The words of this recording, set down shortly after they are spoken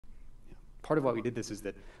part of why we did this is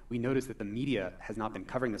that we noticed that the media has not been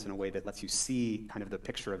covering this in a way that lets you see kind of the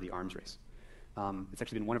picture of the arms race. It's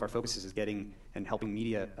actually been one of our focuses is getting and helping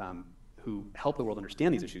media who help the world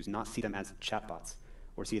understand these issues, not see them as chatbots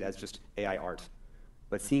or see it as just AI art,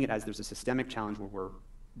 but seeing it as there's a systemic challenge where we're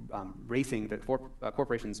racing, that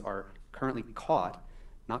corporations are currently caught,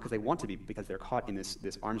 not because they want to be, because they're caught in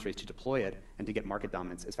this arms race to deploy it and to get market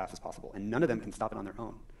dominance as fast as possible. And none of them can stop it on their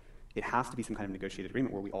own. It has to be some kind of negotiated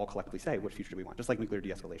agreement where we all collectively say, what future do we want? Just like nuclear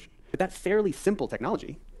de-escalation. But that fairly simple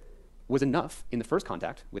technology was enough in the first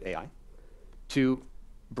contact with AI to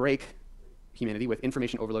break humanity with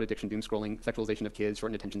information overload, addiction, doom scrolling, sexualization of kids,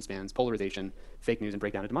 shortened attention spans, polarization, fake news, and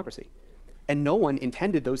breakdown of democracy. And no one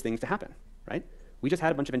intended those things to happen, right? We just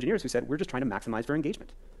had a bunch of engineers who said, we're just trying to maximize their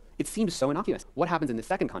engagement. It seems so innocuous. What happens in the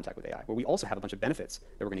second contact with AI, where we also have a bunch of benefits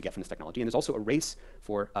that we're going to get from this technology, and there's also a race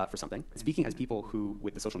for something. Speaking as people who,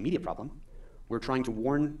 with the social media problem, we're trying to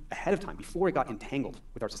warn ahead of time, before it got entangled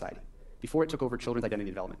with our society, before it took over children's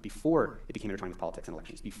identity development, before it became intertwined with politics and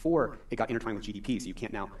elections, before it got intertwined with GDP, so you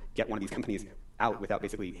can't now get one of these companies out without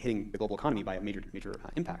basically hitting the global economy by a major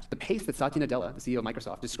impact. The pace that Satya Nadella, the CEO of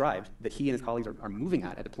Microsoft, described that he and his colleagues are moving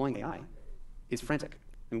at deploying AI is frantic.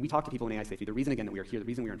 I mean, we talk to people in AI safety. The reason, again, that we are here, the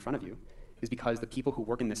reason we are in front of you, is because the people who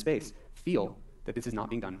work in this space feel that this is not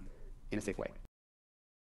being done in a safe way.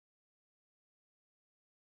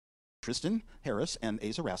 Tristan Harris and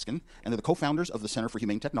Asa Raskin, and they're the co-founders of the Center for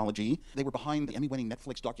Humane Technology. They were behind the Emmy-winning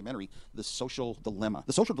Netflix documentary, The Social Dilemma.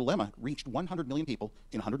 The Social Dilemma reached 100 million people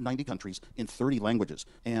in 190 countries in 30 languages.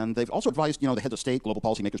 And they've also advised, the heads of state, global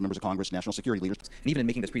policymakers, members of Congress, national security leaders. And even in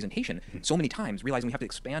making this presentation, so many times realizing we have to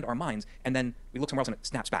expand our minds, and then we look somewhere else and it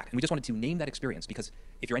snaps back. And we just wanted to name that experience, because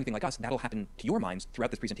if you're anything like us, that'll happen to your minds throughout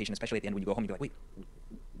this presentation, especially at the end when you go home and you're like, wait,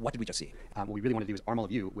 what did we just see? What we really want to do is arm all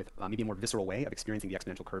of you with maybe a more visceral way of experiencing the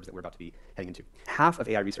exponential curves that we're about to be heading into. Half of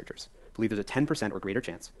AI researchers believe there's a 10% or greater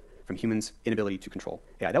chance from humans' inability to control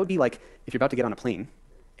AI. That would be like if you're about to get on a plane,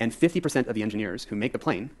 and 50% of the engineers who make the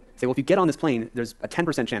plane say, well, if you get on this plane, there's a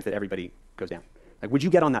 10% chance that everybody goes down. Like, would you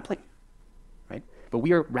get on that plane? Right? But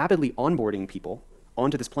we are rapidly onboarding people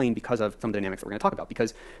onto this plane because of some of the dynamics that we're going to talk about,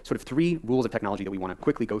 because sort of 3 rules of technology that we want to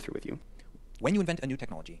quickly go through with you. When you invent a new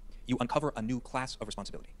technology, you uncover a new class of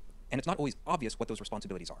responsibility. And it's not always obvious what those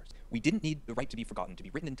responsibilities are. We didn't need the right to be forgotten to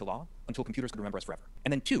be written into law until computers could remember us forever.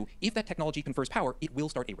 And then 2, if that technology confers power, it will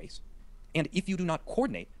start a race. And if you do not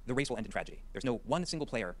coordinate, the race will end in tragedy. There's no one single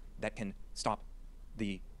player that can stop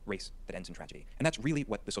the race that ends in tragedy. And that's really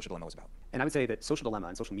what the social dilemma was about. And I would say that social dilemma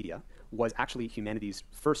and social media was actually humanity's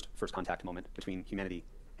first contact moment between humanity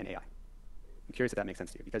and AI. I'm curious if that makes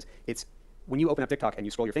sense to you, because it's when you open up TikTok and you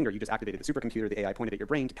scroll your finger, you just activated the supercomputer, the AI pointed at your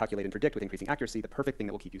brain to calculate and predict with increasing accuracy the perfect thing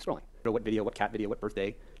that will keep you scrolling. So what video, what cat video, what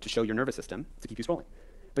birthday to show your nervous system to keep you scrolling.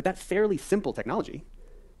 But that fairly simple technology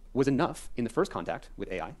was enough in the first contact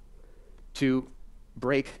with AI to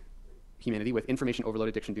break humanity with information overload,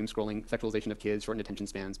 addiction, doom scrolling, sexualization of kids, shortened attention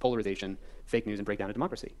spans, polarization, fake news, and breakdown of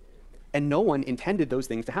democracy. And no one intended those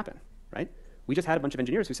things to happen, right? We just had a bunch of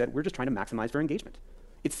engineers who said, we're just trying to maximize their engagement.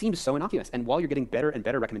 It seems so innocuous. And while you're getting better and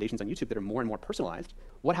better recommendations on YouTube that are more and more personalized,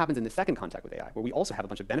 what happens in the second contact with AI, where we also have a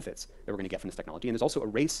bunch of benefits that we're going to get from this technology, and there's also a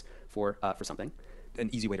race for something.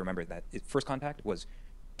 An easy way to remember that first contact was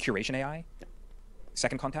curation AI,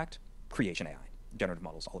 second contact, creation AI, generative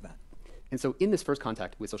models, all of that. And so in this first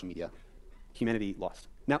contact with social media, humanity lost.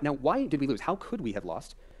 Now why did we lose? How could we have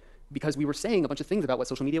lost? Because we were saying a bunch of things about what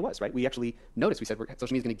social media was, right? We actually noticed, we said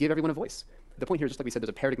social media is going to give everyone a voice. The point here is just like we said, there's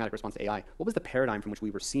a paradigmatic response to AI. What was the paradigm from which we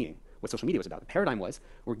were seeing what social media was about? The paradigm was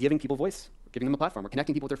we're giving people voice, we're giving them a platform, we're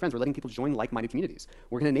connecting people with their friends, we're letting people join like-minded communities.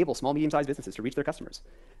 We're going to enable small, medium-sized businesses to reach their customers.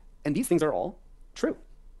 And these things are all true.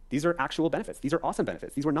 These are actual benefits. These are awesome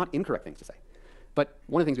benefits. These were not incorrect things to say. But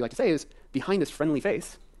one of the things we like to say is behind this friendly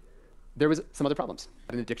face, there was some other problems.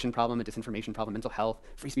 An addiction problem, a disinformation problem, mental health,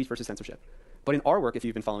 free speech versus censorship. But in our work, if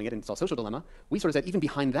you've been following it, and it's all Social Dilemma, we sort of said even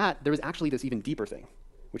behind that, there was actually this even deeper thing,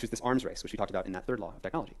 which is this arms race, which we talked about in that third law of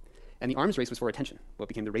technology. And the arms race was for attention, what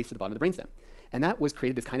became the race to the bottom of the brainstem. And that was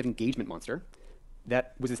created this kind of engagement monster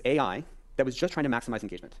that was this AI that was just trying to maximize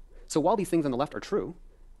engagement. So while these things on the left are true,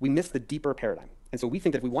 we miss the deeper paradigm. And so we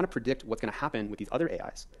think that if we want to predict what's going to happen with these other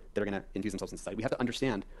AIs that are going to infuse themselves in society, we have to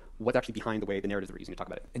understand what's actually behind the way the narratives that we're using to talk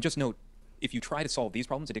about it. And just note, if you try to solve these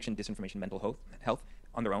problems, addiction, disinformation, mental health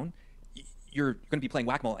on their own, you're going to be playing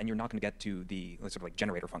whack-a-mole and you're not going to get to the sort of like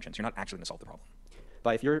generator functions. You're not actually going to solve the problem.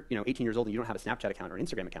 by if you're 18 years old and you don't have a Snapchat account or an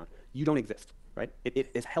Instagram account, you don't exist, right? It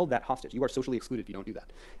has held that hostage. You are socially excluded if you don't do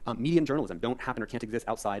that. Media and journalism don't happen or can't exist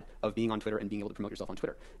outside of being on Twitter and being able to promote yourself on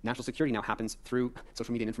Twitter. National security now happens through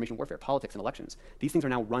social media and information warfare, politics and elections. These things are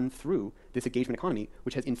now run through this engagement economy,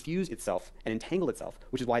 which has infused itself and entangled itself,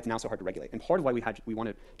 which is why it's now so hard to regulate. And part of why we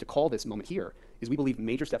wanted to call this moment here is we believe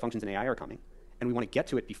major step functions in AI are coming, and we want to get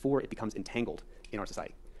to it before it becomes entangled in our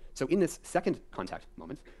society. So in this second contact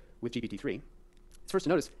moment with GPT-3, it's first to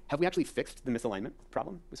notice, have we actually fixed the misalignment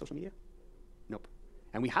problem with social media? Nope.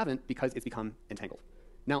 And we haven't because it's become entangled.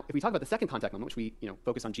 Now, if we talk about the second contact moment, which we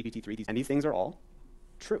focus on GPT-3, and these things are all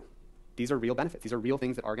true. These are real benefits. These are real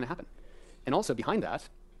things that are going to happen. And also behind that,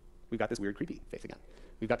 we've got this weird creepy face again.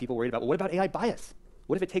 We've got people worried about, well, what about AI bias?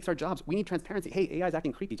 What if it takes our jobs? We need transparency. Hey, AI is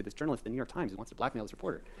acting creepy to this journalist at the New York Times who wants to blackmail this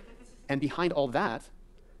reporter. And behind all that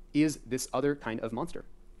is this other kind of monster.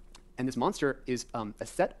 And this monster is a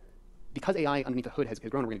set, because AI underneath the hood has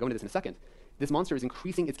grown, we're going to go into this in a second, this monster is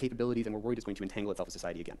increasing its capabilities and we're worried it's going to entangle itself with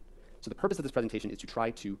society again. So the purpose of this presentation is to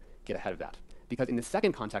try to get ahead of that. Because in the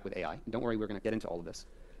second contact with AI, and don't worry, we're going to get into all of this,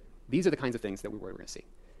 these are the kinds of things that we're worried we're going to see.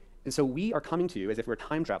 And so we are coming to you as if we're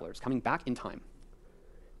time travelers, coming back in time,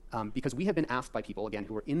 because we have been asked by people, again,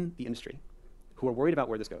 who are in the industry, who are worried about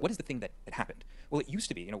where this goes. What is the thing that happened? Well, it used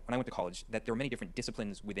to be, when I went to college, that there were many different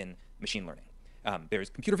disciplines within machine learning. There's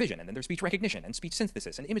computer vision, and then there's speech recognition, and speech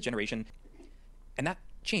synthesis, and image generation. And that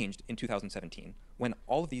changed in 2017 when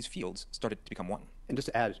all of these fields started to become one. And just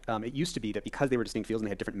to add, it used to be that because they were distinct fields and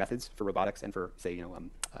they had different methods for robotics and for, say,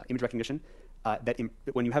 image recognition,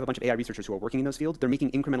 when you have a bunch of AI researchers who are working in those fields, they're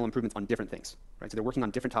making incremental improvements on different things, right? So they're working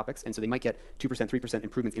on different topics, and so they might get 2%, 3%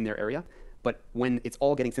 improvements in their area. But when it's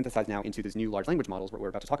all getting synthesized now into these new large language models, what we're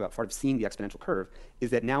about to talk about, part of seeing the exponential curve, is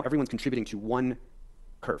that now everyone's contributing to one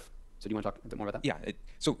curve. So do you want to talk a bit more about that? Yeah.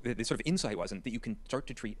 So the sort of insight wasn't that you can start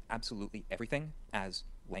to treat absolutely everything as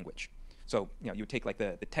language. So you would take like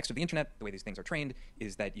the text of the internet. The way these things are trained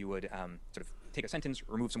is that you would sort of take a sentence,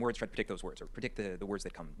 remove some words, try to predict those words, or predict the words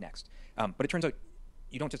that come next. But it turns out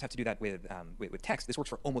you don't just have to do that with text. This works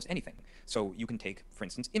for almost anything. So you can take, for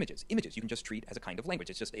instance, images. Images you can just treat as a kind of language.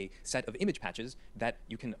 It's just a set of image patches that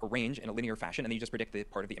you can arrange in a linear fashion, and then you just predict the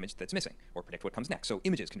part of the image that's missing, or predict what comes next. So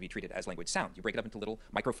images can be treated as language sound. You break it up into little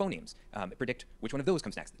microphonemes, predict which one of those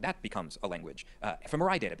comes next. That becomes a language.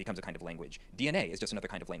 fMRI data becomes a kind of language. DNA is just another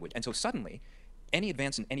kind of language. And so suddenly, any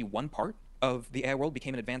advance in any one part of the AI world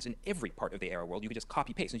became an advance in every part of the AI world. You could just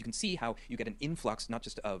copy paste, and you can see how you get an influx not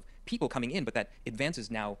just of people coming in, but that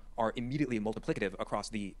advances now are immediately multiplicative across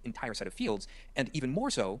the entire set of fields. And even more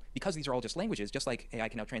so, because these are all just languages, just like AI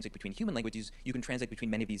can now translate between human languages, you can translate between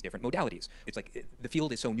many of these different modalities. It's like the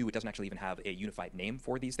field is so new, it doesn't actually even have a unified name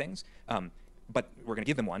for these things. But we're going to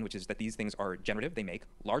give them one, which is that these things are generative. They make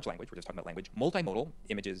large language. We're just talking about language. Multimodal,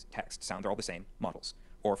 images, text, sounds are all the same, models.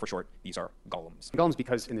 Or for short, these are golems. Golems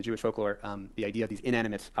because in the Jewish folklore, the idea of these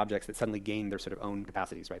inanimate objects that suddenly gain their sort of own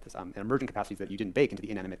capacities, right? This emergent capacities that you didn't bake into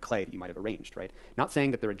the inanimate clay that you might have arranged, right? Not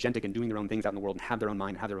saying that they're agentic and doing their own things out in the world and have their own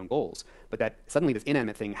mind and have their own goals, but that suddenly this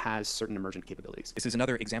inanimate thing has certain emergent capabilities. This is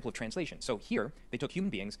another example of translation. So here, they took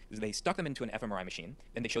human beings, they stuck them into an fMRI machine,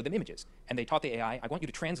 and they showed them images. And they taught the AI, I want you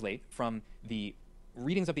to translate from the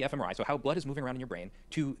readings of the fMRI, so how blood is moving around in your brain,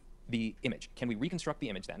 to the image. Can we reconstruct the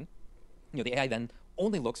image then? The AI then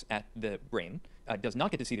only looks at the brain, does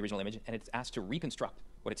not get to see the original image, and it's asked to reconstruct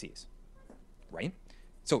what it sees, right?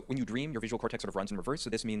 So when you dream, your visual cortex sort of runs in reverse, so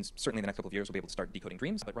this means certainly in the next couple of years we'll be able to start decoding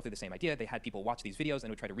dreams, but roughly the same idea. They had people watch these videos and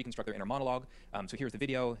would try to reconstruct their inner monologue. So here's the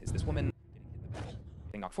video, is this woman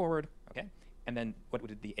getting knocked forward, okay? And then what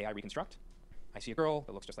did the AI reconstruct? I see a girl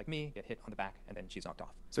that looks just like me, get hit on the back, and then she's knocked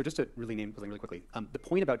off. So just to really name something really quickly, the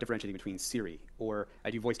point about differentiating between Siri or I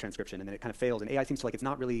do voice transcription and then it kind of fails, and AI seems to like it's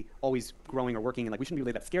not really always growing or working, and like we shouldn't be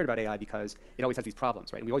really that scared about AI because it always has these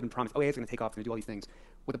problems, right? And we've always been promised, oh, AI is going to take off, it's going to do all these things.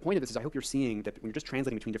 Well, the point of this is I hope you're seeing that when you're just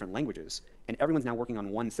translating between different languages and everyone's now working on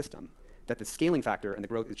one system, that the scaling factor and the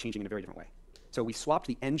growth is changing in a very different way. So we swapped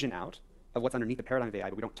the engine out of what's underneath the paradigm of AI,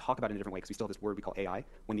 but we don't talk about it in a different way because we still have this word we call AI,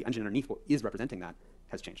 when the engine underneath what is representing that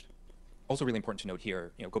has changed. Also really important to note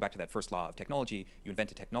here, go back to that first law of technology. You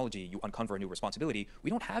invent a technology, you uncover a new responsibility. We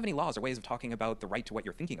don't have any laws or ways of talking about the right to what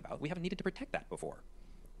you're thinking about. We haven't needed to protect that before.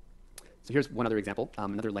 So here's one other example.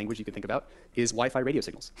 Another language you could think about is Wi-Fi radio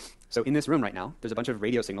signals. So in this room right now, there's a bunch of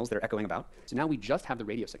radio signals that are echoing about. So now we just have the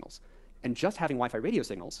radio signals. And just having Wi-Fi radio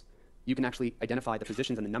signals, you can actually identify the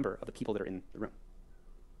positions and the number of the people that are in the room.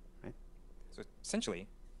 Right? So essentially,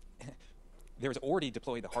 there's already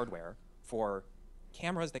deployed the hardware for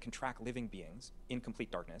cameras that can track living beings in complete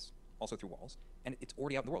darkness, also through walls, and it's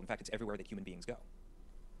already out in the world. In fact, it's everywhere that human beings go.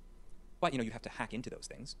 But you have to hack into those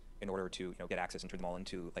things in order to get access and turn them all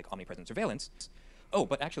into like omnipresent surveillance. oh,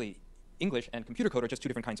 but actually, English and computer code are just two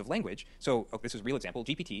different kinds of language. So this is a real example.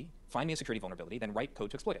 GPT, find me a security vulnerability, then write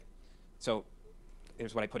code to exploit it. So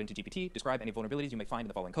here's what I put into GPT. Describe any vulnerabilities you may find in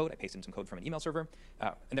the following code. I pasted in some code from an email server,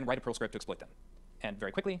 and then write a Perl script to exploit them. And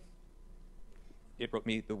very quickly, it wrote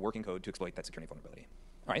me the working code to exploit that security vulnerability.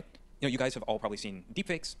 All right. You guys have all probably seen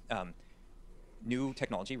deepfakes. New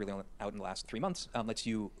technology, really out in the last 3 months, lets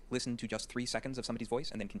you listen to just 3 seconds of somebody's voice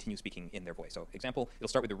and then continue speaking in their voice. So example, it'll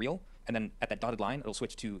start with the real, and then at that dotted line, it'll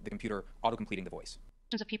switch to the computer auto-completing the voice.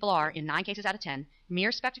 Of people are, in 9 cases out of 10,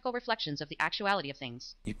 mere spectacle reflections of the actuality of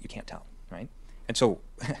things. You can't tell, right? And so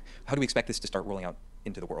how do we expect this to start rolling out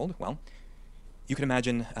into the world? Well, you can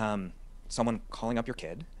imagine someone calling up your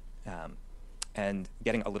kid and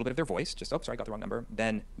getting a little bit of their voice, just, oh, sorry, I got the wrong number,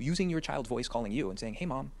 then using your child's voice calling you and saying, hey,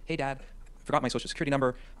 mom, hey, dad, I forgot my social security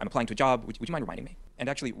number, I'm applying to a job, would you mind reminding me? And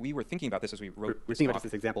actually, we were thinking about this as we wrote We're thinking about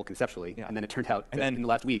this example conceptually, and then it turned out that in the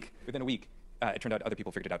last week, within a week, it turned out other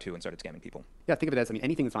people figured it out too and started scamming people. Yeah, think of it as,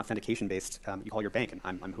 anything that's authentication-based, you call your bank, and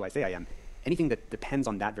I'm who I say I am. Anything that depends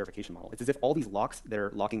on that verification model. It's as if all these locks that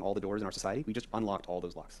are locking all the doors in our society, we just unlocked all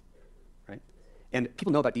those locks, right? And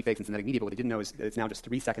people know about deepfakes and synthetic media, but what they didn't know is that it's now just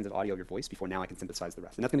 3 seconds of audio of your voice before now I can synthesize the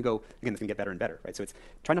rest. And that's going to go, again, it's going to get better and better, right? So it's,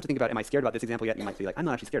 try not to think about, am I scared about this example yet? You might be like, I'm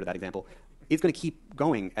not actually scared of that example. It's going to keep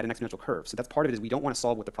going at an exponential curve. So that's part of it is we don't want to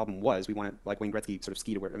solve what the problem was. We want to, like Wayne Gretzky, sort of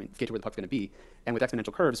skate to where the puck's going to be. And with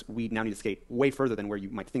exponential curves, we now need to skate way further than where you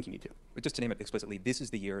might think you need to. But just to name it explicitly, this is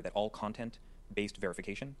the year that all content-based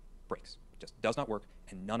verification breaks. It just does not work,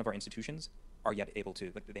 and none of our institutions are yet able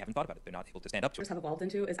to, like, they haven't thought about it. They're not able to stand up to it. Have evolved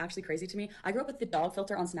into is actually crazy to me. I grew up with the dog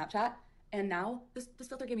filter on Snapchat, and now this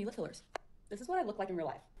filter gave me lip fillers. This is what I look like in real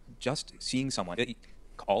life. Just seeing someone,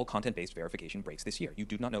 all content-based verification breaks this year. You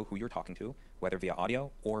do not know who you're talking to, whether via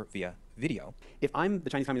audio or via video. If I'm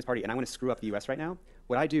the Chinese Communist Party and I want to screw up the US right now,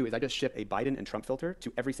 what I do is I just ship a Biden and Trump filter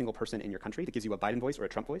to every single person in your country that gives you a Biden voice or a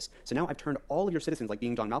Trump voice. So now I've turned all of your citizens, like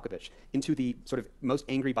being John Malkovich, into the sort of most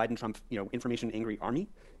angry Biden-Trump, information-angry army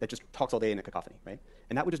that just talks all day in a cacophony, right?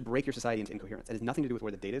 And that would just break your society into incoherence. It has nothing to do with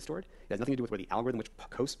where the data is stored. It has nothing to do with where the algorithm, which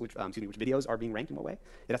videos are being ranked in what way.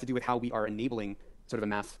 It has to do with how we are enabling sort of a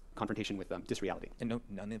mass confrontation with disreality. And no,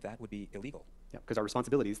 none of that would be illegal. Yeah, because our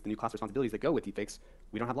responsibilities, the new class responsibilities that go with deepfakes,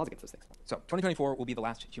 we don't have laws against those things. So 2024 will be the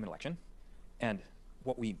last human election. And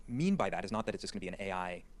what we mean by that is not that it's just going to be an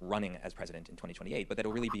AI running as president in 2028, but that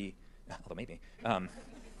it'll really be, although maybe,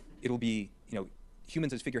 it'll be,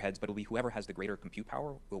 humans as figureheads, but it'll be whoever has the greater compute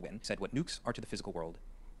power will win. He said what nukes are to the physical world,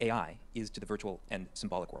 AI is to the virtual and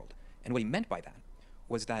symbolic world. And what he meant by that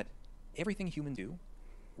was that everything humans do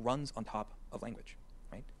runs on top of language,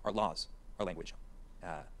 right? Our laws are language.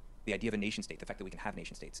 The idea of a nation state, the fact that we can have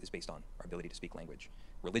nation states, is based on our ability to speak language.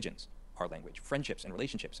 Religions are language. Friendships and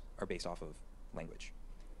relationships are based off of language.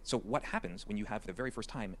 So what happens when you have, for the very first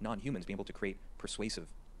time, non-humans being able to create persuasive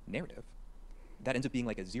narrative? That ends up being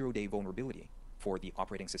like a zero-day vulnerability for the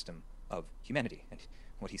operating system of humanity. And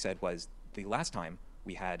what he said was the last time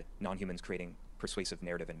we had non-humans creating persuasive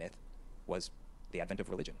narrative and myth was the advent of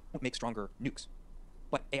religion. It makes stronger nukes.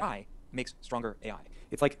 But AI makes stronger AI.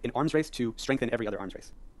 It's like an arms race to strengthen every other arms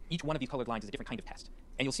race. Each one of these colored lines is a different kind of test.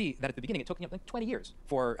 And you'll see that at the beginning it took like 20 years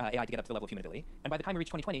for AI to get up to the level of human ability. And by the time we reach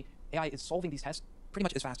 2020, AI is solving these tests pretty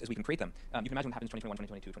much as fast as we can create them. You can imagine what happens in 2021,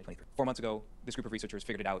 2022, 2023. 4 months ago, this group of researchers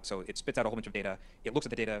figured it out. So it spits out a whole bunch of data. It looks at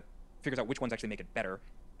the data, figures out which ones actually make it better,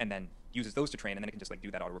 and then uses those to train, and then it can just like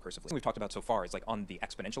do that auto-recursively. What we've talked about so far is like on the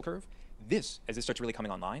exponential curve. This, as this starts really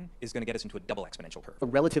coming online, is going to get us into a double exponential curve. A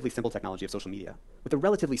relatively simple technology of social media with a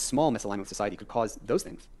relatively small misalignment with society could cause those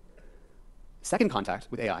things. Second contact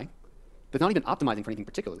with AI, that's not even optimizing for anything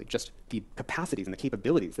particularly, just the capacities and the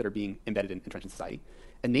capabilities that are being embedded in entrenched in society,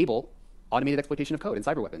 enable automated exploitation of code and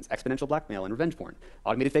cyber weapons, exponential blackmail and revenge porn,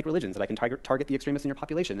 automated fake religions that I can target the extremists in your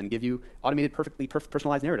population and give you automated, perfectly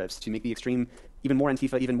personalized narratives to make the extreme even more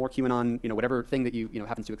Antifa, even more QAnon, whatever thing that you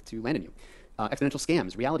happens to land in you. Exponential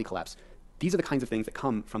scams, reality collapse. These are the kinds of things that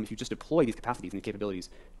come from if you just deploy these capacities and these capabilities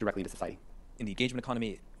directly into society. In the engagement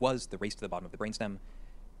economy, it was the race to the bottom of the brainstem.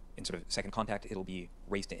 In sort of second contact, it'll be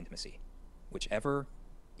race to intimacy. Whichever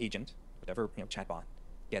agent, whatever chatbot,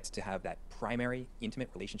 gets to have that primary intimate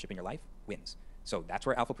relationship in your life wins. So that's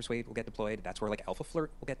where Alpha Persuade will get deployed. That's where like Alpha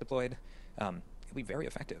Flirt will get deployed. It'll be very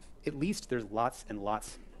effective. At least there's lots and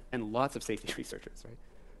lots and lots of safety researchers,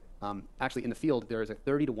 right? Actually, in the field, there is a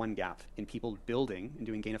 30-to-1 gap in people building and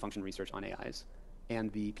doing gain-of-function research on AIs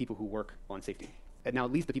and the people who work on safety. And now,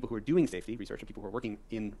 at least the people who are doing safety research, or people who are working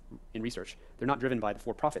in research, they're not driven by the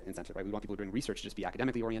for-profit incentive, right? We want people who are doing research to just be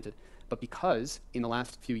academically oriented. But because in the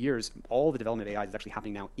last few years, all the development of AI is actually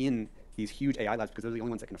happening now in these huge AI labs because they're the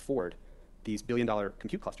only ones that can afford these billion-dollar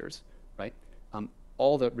compute clusters, right?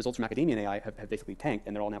 all the results from academia in AI have basically tanked,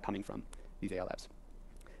 and they're all now coming from these AI labs.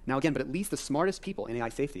 Now again, but at least the smartest people in AI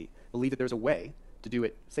safety believe that there's a way to do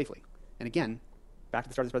it safely. And again, back to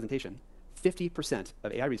the start of this presentation, 50%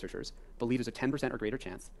 of AI researchers believe there's a 10% or greater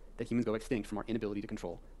chance that humans go extinct from our inability to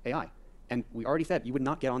control AI. And we already said you would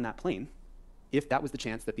not get on that plane if that was the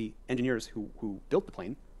chance that the engineers who built the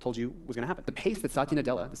plane told you was going to happen. The pace that Satya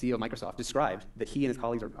Nadella, the CEO of Microsoft, described that he and his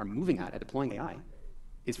colleagues are moving at deploying AI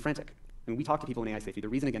is frantic. I mean, we talk to people in AI safety. The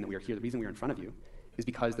reason, again, that we are here, the reason we are in front of you, is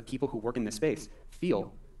because the people who work in this space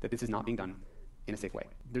feel that this is not being done in a safe way.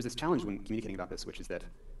 There's this challenge when communicating about this, which is that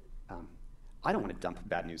I don't want to dump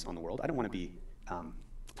bad news on the world. I don't want to be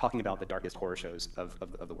talking about the darkest horror shows of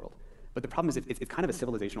the world. But the problem is it's kind of a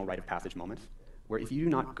civilizational rite of passage moment, where if you do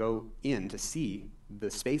not go in to see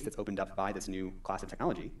the space that's opened up by this new class of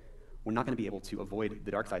technology, we're not going to be able to avoid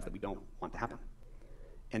the dark sides that we don't want to happen.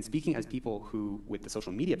 And speaking as people who, with the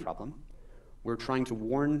social media problem, we're trying to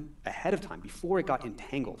warn ahead of time, before it got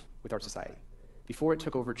entangled with our society, before it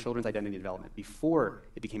took over children's identity development, before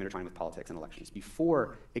it became intertwined with politics and elections,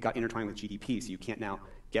 before it got intertwined with GDP, so you can't now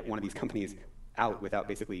get one of these companies out without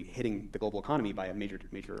basically hitting the global economy by a major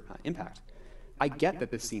impact. I get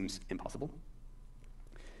that this seems impossible.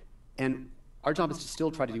 And our job is to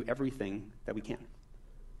still try to do everything that we can.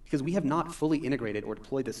 Because we have not fully integrated or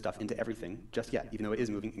deployed this stuff into everything just yet, even though it is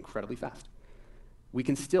moving incredibly fast. We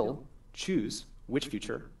can still choose which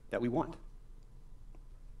future that we want,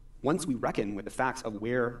 once we reckon with the facts of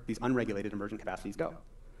where these unregulated emergent capacities go.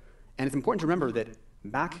 And it's important to remember that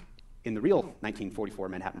back in the real 1944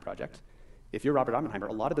 Manhattan Project, if you're Robert Oppenheimer,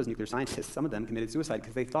 a lot of those nuclear scientists, some of them committed suicide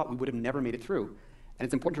because they thought we would have never made it through. And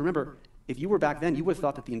it's important to remember, if you were back then, you would have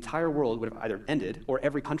thought that the entire world would have either ended or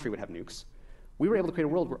every country would have nukes. We were able to create a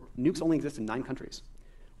world where nukes only exist in 9 countries.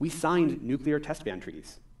 We signed nuclear test ban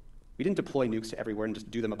treaties. We didn't deploy nukes to everywhere and just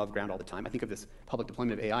do them above ground all the time. I think of this public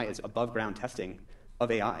deployment of AI as above ground testing of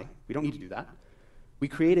AI. We don't need to do that. We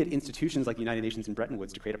created institutions like the United Nations and Bretton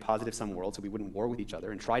Woods to create a positive-sum world so we wouldn't war with each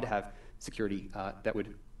other and try to have security that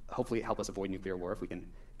would hopefully help us avoid nuclear war if we can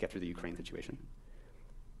get through the Ukraine situation.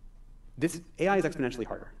 This AI is exponentially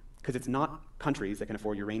harder because it's not countries that can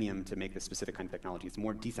afford uranium to make this specific kind of technology. It's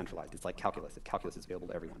more decentralized. It's like calculus. Calculus is available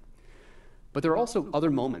to everyone. But there are also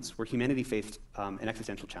other moments where humanity faced an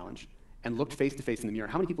existential challenge and looked face to face in the mirror.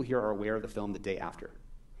 How many people here are aware of the film The Day After?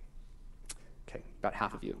 Okay, about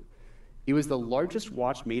half of you. It was the largest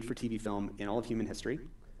watched made-for-TV film in all of human history.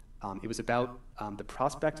 It was about the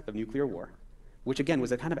prospect of nuclear war, which again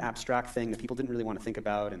was a kind of abstract thing that people didn't really want to think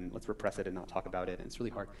about, and let's repress it and not talk about it, and it's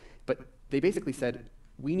really hard. But they basically said,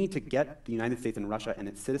 we need to get the United States and Russia and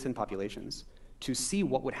its citizen populations to see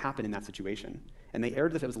what would happen in that situation. And they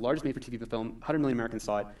aired this. It was the largest made-for-TV film. 100 million Americans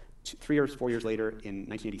saw it. 4 years later, in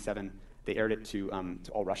 1987, they aired it to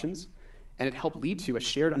all Russians. And it helped lead to a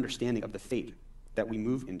shared understanding of the fate that we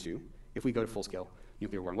move into if we go to full-scale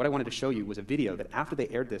nuclear war. And what I wanted to show you was a video that after they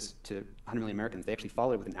aired this to 100 million Americans, they actually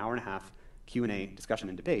followed it with an hour-and-a-half Q&A discussion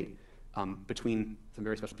and debate between some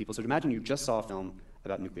very special people. So imagine you just saw a film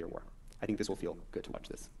about nuclear war. I think this will feel good to watch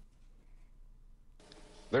this.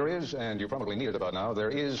 There is, and you probably need it about now,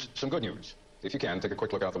 there is some good news. If you can, take a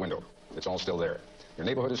quick look out the window. It's all still there. Your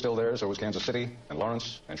neighborhood is still there, so is Kansas City, and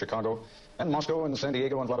Lawrence, and Chicago, and Moscow, and San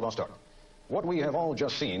Diego, and Vladivostok. What we have all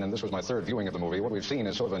just seen, and this was my 3rd viewing of the movie, what we've seen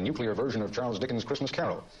is sort of a nuclear version of Charles Dickens' Christmas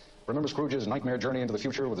Carol. Remember Scrooge's nightmare journey into the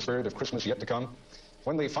future with the spirit of Christmas yet to come?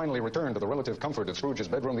 When they finally return to the relative comfort of Scrooge's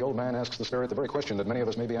bedroom, the old man asks the spirit the very question that many of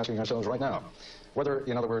us may be asking ourselves right now. Whether,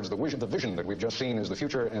 in other words, the vision that we've just seen is the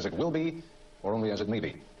future as it will be, or only as it may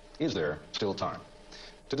be. Is there still time?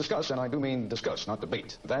 To discuss, and I do mean discuss, not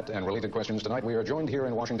debate, that and related questions tonight, we are joined here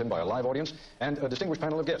in Washington by a live audience and a distinguished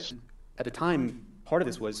panel of guests. At the time, part of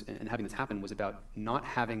this was, and having this happen, was about not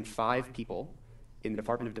having 5 people in the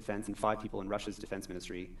Department of Defense and 5 people in Russia's defense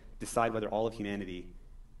ministry decide whether all of humanity,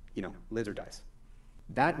 lives or dies.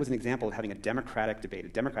 That was an example of having a democratic debate, a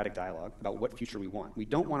democratic dialogue about what future we want. We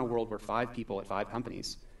don't want a world where 5 people at 5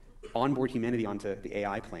 companies onboard humanity onto the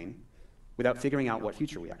AI plane without figuring out what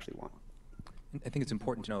future we actually want. I think it's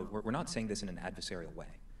important to know we're not saying this in an adversarial way.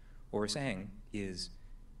 What we're saying is,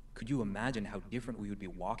 could you imagine how different we would be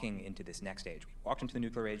walking into this next age? We walked into the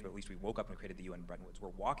nuclear age, but at least we woke up and created the UN Bretton Woods. We're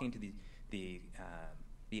walking into the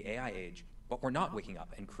AI age, but we're not waking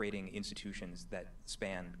up and creating institutions that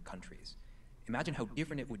span countries. Imagine how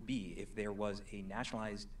different it would be if there was a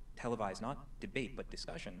nationalized, televised, not debate, but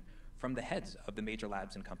discussion from the heads of the major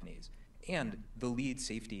labs and companies and the lead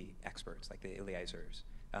safety experts like the liaisons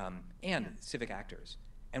and civic actors.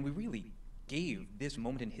 And we really gave this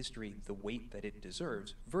moment in history the weight that it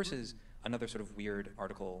deserves versus another sort of weird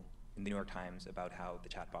article in the New York Times about how the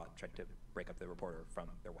chatbot tried to break up the reporter from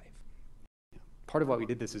their wife. Part of why we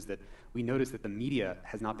did this is that we noticed that the media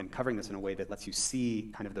has not been covering this in a way that lets you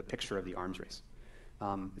see kind of the picture of the arms race.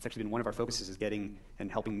 It's actually been one of our focuses is getting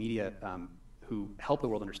and helping media who help the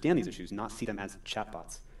world understand these issues not see them as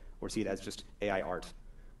chatbots or see it as just AI art,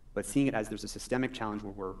 but seeing it as there's a systemic challenge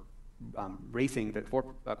where we're racing, that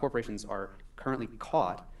corporations are currently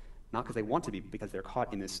caught, not because they want to be, but because they're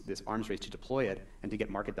caught in this arms race to deploy it and to get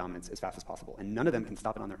market dominance as fast as possible. And none of them can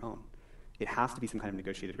stop it on their own. It has to be some kind of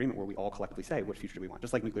negotiated agreement where we all collectively say, what future do we want?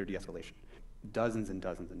 Just like nuclear de-escalation. Dozens and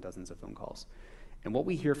dozens and dozens of phone calls. And what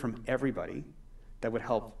we hear from everybody that would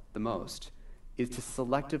help the most is to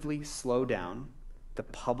selectively slow down the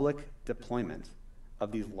public deployment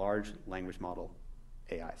of these large language model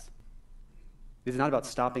AIs. This is not about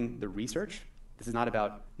stopping the research. This is not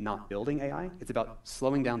about not building AI. It's about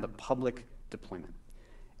slowing down the public deployment.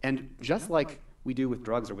 And just like we do with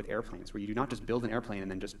drugs or with airplanes, where you do not just build an airplane and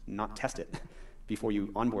then just not test it before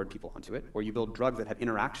you onboard people onto it, or you build drugs that have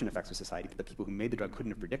interaction effects with society that the people who made the drug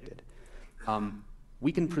couldn't have predicted.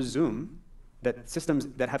 We can presume that systems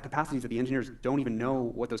that have capacities that the engineers don't even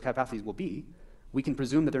know what those capacities will be, we can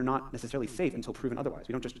presume that they're not necessarily safe until proven otherwise.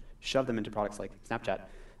 We don't just shove them into products like Snapchat.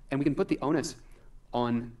 And we can put the onus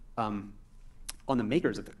on the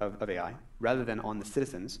makers of AI rather than on the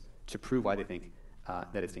citizens to prove why they think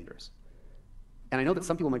that it's dangerous. And I know that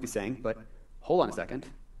some people might be saying, but hold on a second.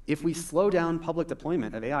 If we slow down public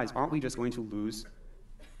deployment of AIs, aren't we just going to lose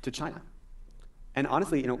to China? And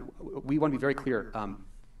honestly, we want to be very clear.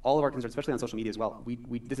 All of our concerns, especially on social media as well, we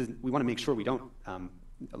want to make sure we don't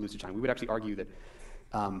lose to China. We would actually argue that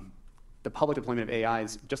the public deployment of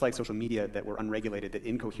AIs, just like social media that were unregulated, that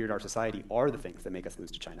incoherent our society, are the things that make us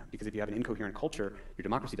lose to China. Because if you have an incoherent culture, your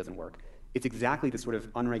democracy doesn't work. It's exactly the sort of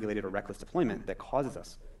unregulated or reckless deployment that causes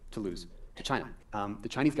us to lose to China. The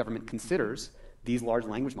Chinese government considers these large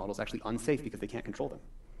language models actually unsafe because they can't control them.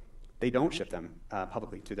 They don't ship them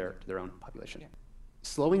publicly to their own population. Yeah.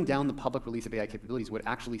 Slowing down the public release of AI capabilities would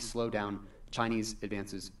actually slow down Chinese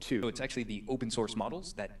advances too. So it's actually the open source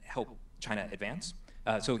models that help China advance.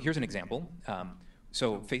 So here's an example.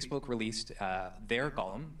 So Facebook released their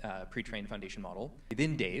Golem pre-trained foundation model.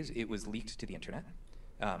 Within days, it was leaked to the internet,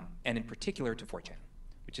 and in particular to 4chan,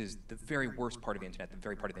 which is the very worst part of the internet, the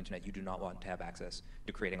very part of the internet you do not want to have access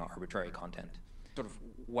to creating arbitrary content. Sort of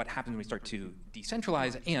what happens when we start to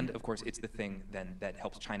decentralize, and of course, it's the thing then that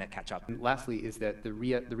helps China catch up. And lastly is that the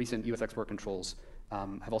recent US export controls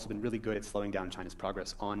have also been really good at slowing down China's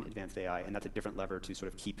progress on advanced AI, and that's a different lever to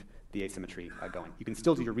sort of keep the asymmetry going. You can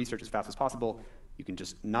still do your research as fast as possible, you can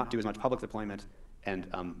just not do as much public deployment, and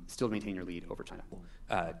still maintain your lead over China.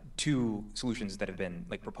 Two solutions that have been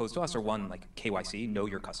proposed to us are one, like KYC, know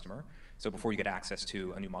your customer. So before you get access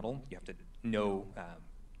to a new model, you have to know,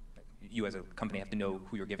 you as a company have to know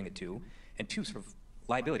who you're giving it to. And two, sort of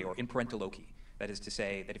liability or in parenta loci. That is to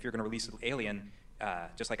say that if you're going to release an alien,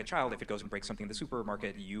 just like a child, if it goes and breaks something in the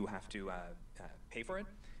supermarket, you have to pay for it.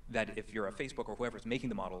 That if you're a Facebook or whoever's making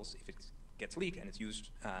the models, if it gets leaked and it's used,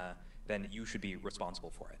 then you should be responsible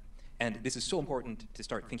for it. And this is so important to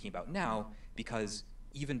start thinking about now because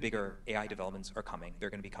even bigger AI developments are coming. They're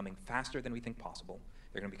going to be coming faster than we think possible.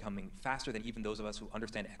 They're going to be coming faster than even those of us who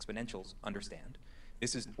understand exponentials understand.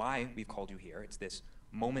 This is why we've called you here. It's this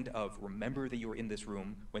moment of remember that you were in this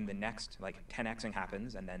room when the next 10xing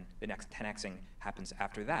happens, and then the next 10xing happens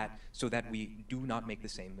after that, so that we do not make the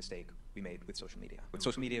same mistake we made with social media. With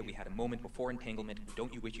social media, we had a moment before entanglement.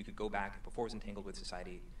 Don't you wish you could go back before it was entangled with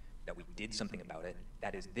society, that we did something about it?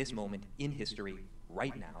 That is this moment in history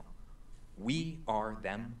right now. We are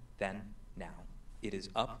them, then, now. It is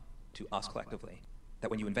up to us collectively. That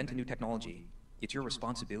when you invent a new technology, it's your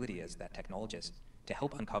responsibility as that technologist to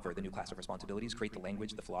help uncover the new class of responsibilities, create the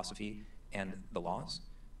language, the philosophy, and the laws,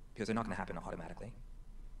 because they're not going to happen automatically.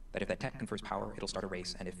 That if that tech confers power, it'll start a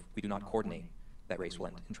race, and if we do not coordinate, that race will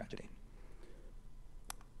end in tragedy.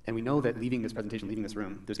 And we know that leaving this presentation, leaving this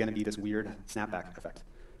room, there's going to be this weird snapback effect.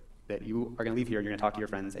 That you are going to leave here, you're going to talk to your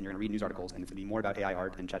friends, and you're going to read news articles, and it's going to be more about AI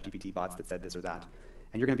art and ChatGPT bots that said this or that.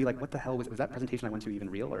 And you're going to be like, what the hell, was that presentation I went to even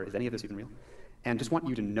real, or is any of this even real? And just want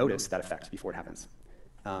you to notice that effect before it happens.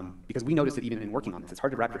 Because we noticed it even in working on this. It's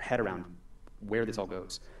hard to wrap your head around where this all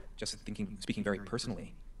goes. Just speaking very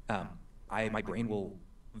personally, my brain will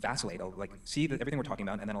vacillate. I'll see everything we're talking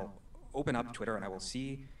about, and then I'll open up Twitter and I will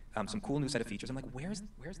see some cool new set of features. I'm like, where's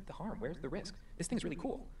the harm? Where's the risk? This thing is really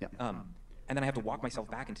cool. Yeah. And then I have to walk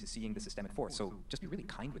myself back into seeing the systemic force. So just be really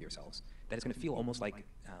kind with yourselves. That it's going to feel almost like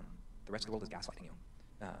the rest of the world is gaslighting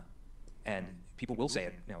you. And people will say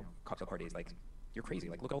at cocktail parties, you're crazy,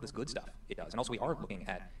 look at all this good stuff it does. And also we are looking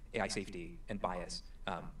at AI safety and bias.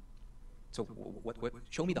 So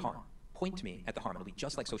show me the harm. point to me at the harm. It'll be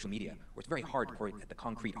just like social media, where it's very hard to point at the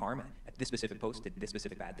concrete harm, at this specific post did this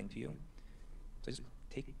specific bad thing to you. So just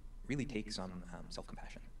really take some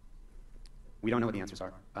self-compassion. We don't know what the answers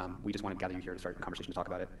are. We just want to gather you here to start a conversation to talk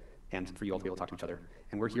about it, and for you all to be able to talk to each other.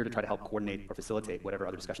 And we're here to try to help coordinate or facilitate whatever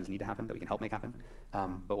other discussions need to happen that we can help make happen.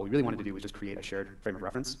 But what we really wanted to do was just create a shared frame of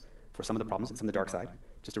reference for some of the problems and some of the dark side.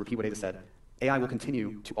 Just to repeat what Ada said, AI will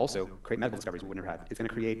continue to also create medical discoveries we wouldn't have had. It's going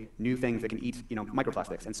to create new things that can eat,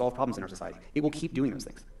 microplastics and solve problems in our society. It will keep doing those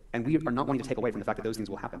things. And we are not wanting to take away from the fact that those things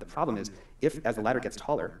will happen. The problem is, if as the ladder gets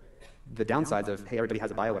taller, the downsides of, hey, everybody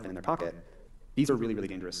has a bioweapon in their pocket, these are really, really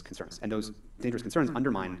dangerous concerns. And those dangerous concerns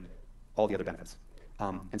undermine all the other benefits.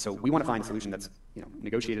 And so we want to find a solution that's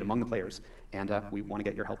negotiated among the players, and we want to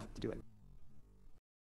get your help to do it.